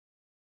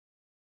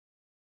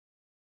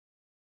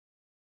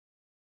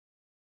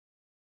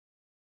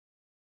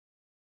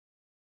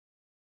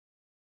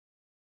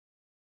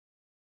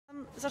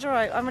Is that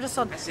alright? I'm just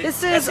on. This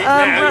is, we're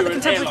at the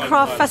Contemporary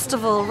Craft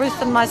Festival,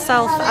 Ruth and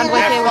myself, and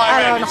we're here with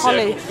Ella and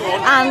Holly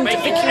and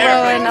Vicky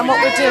Rowan, and what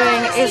we're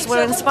doing is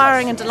we're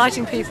inspiring and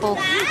delighting people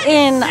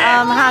in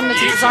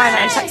hand-knitted design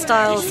and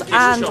textiles,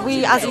 and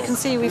we, as you can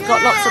see, we've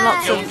got lots and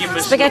lots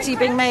of spaghetti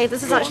being made.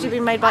 This has actually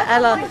been made by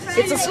Ella.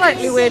 It's a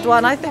slightly weird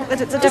one. I think that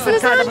it's a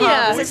different kind of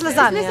harvest. It's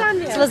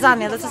lasagna. It's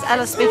lasagna. This is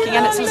Ella speaking,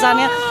 and it's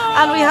lasagna.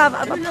 And we have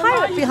a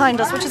pirate behind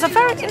us, which is a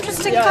very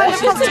interesting kind of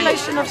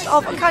constellation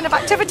of kind of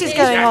activities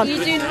going on.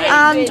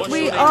 And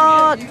we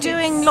are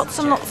doing lots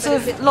and lots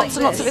of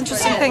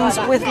interesting things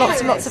with lots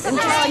and lots of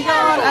interesting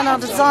yarn and our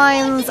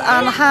designs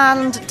and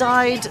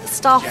hand-dyed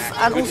stuff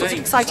and all sorts of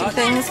exciting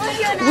things.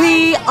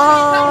 We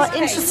are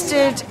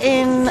interested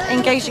in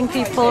engaging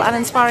people and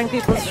inspiring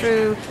people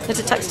through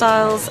knitted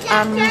textiles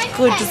and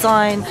good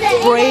design,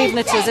 brave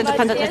knitters,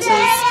 independent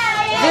knitters.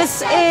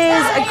 This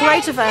is a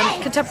great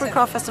event, Contemporary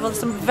Craft Festival. There's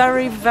some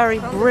very, very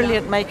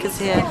brilliant makers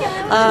here,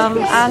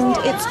 and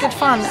it's good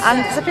fun. And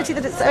it's a pity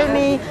that it's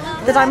only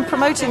that I'm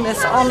promoting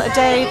this on a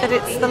day that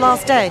it's the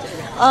last day.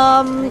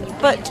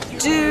 But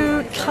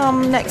do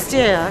come next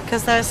year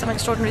because there are some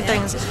extraordinary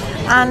things,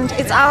 and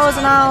it's hours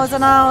and hours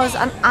and hours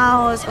and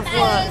hours of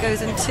work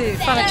goes into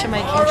furniture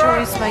making,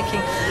 choice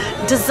making,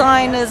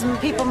 designers and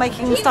people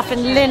making stuff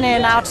in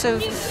linen out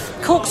of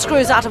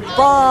corkscrews, out of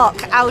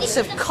bark, out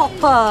of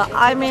copper.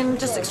 I mean,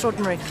 just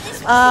extraordinary.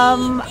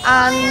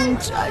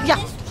 Yeah,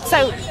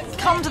 so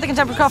come to the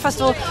Contemporary Craft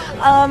Festival,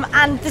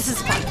 and this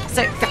is fun.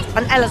 So,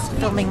 and Ella's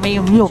filming me. A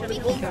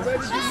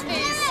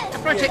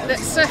project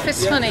that's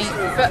surface funny,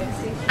 but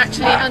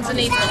actually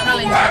underneath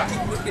challenging.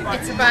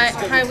 It's about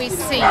how we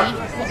see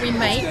what we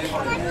make.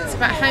 It's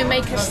about how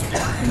makers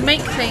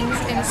make things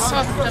in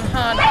soft and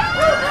hard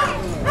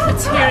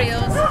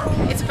materials.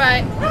 It's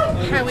about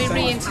how we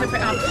reinterpret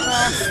our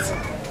past.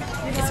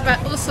 It's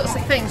about all sorts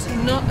of things,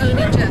 not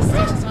only just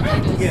stitches on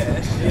needles.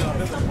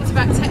 It's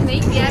about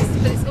technique, yes,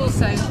 but it's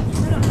also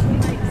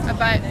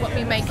about what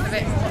we make of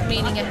it, what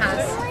meaning it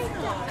has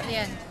at the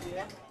end.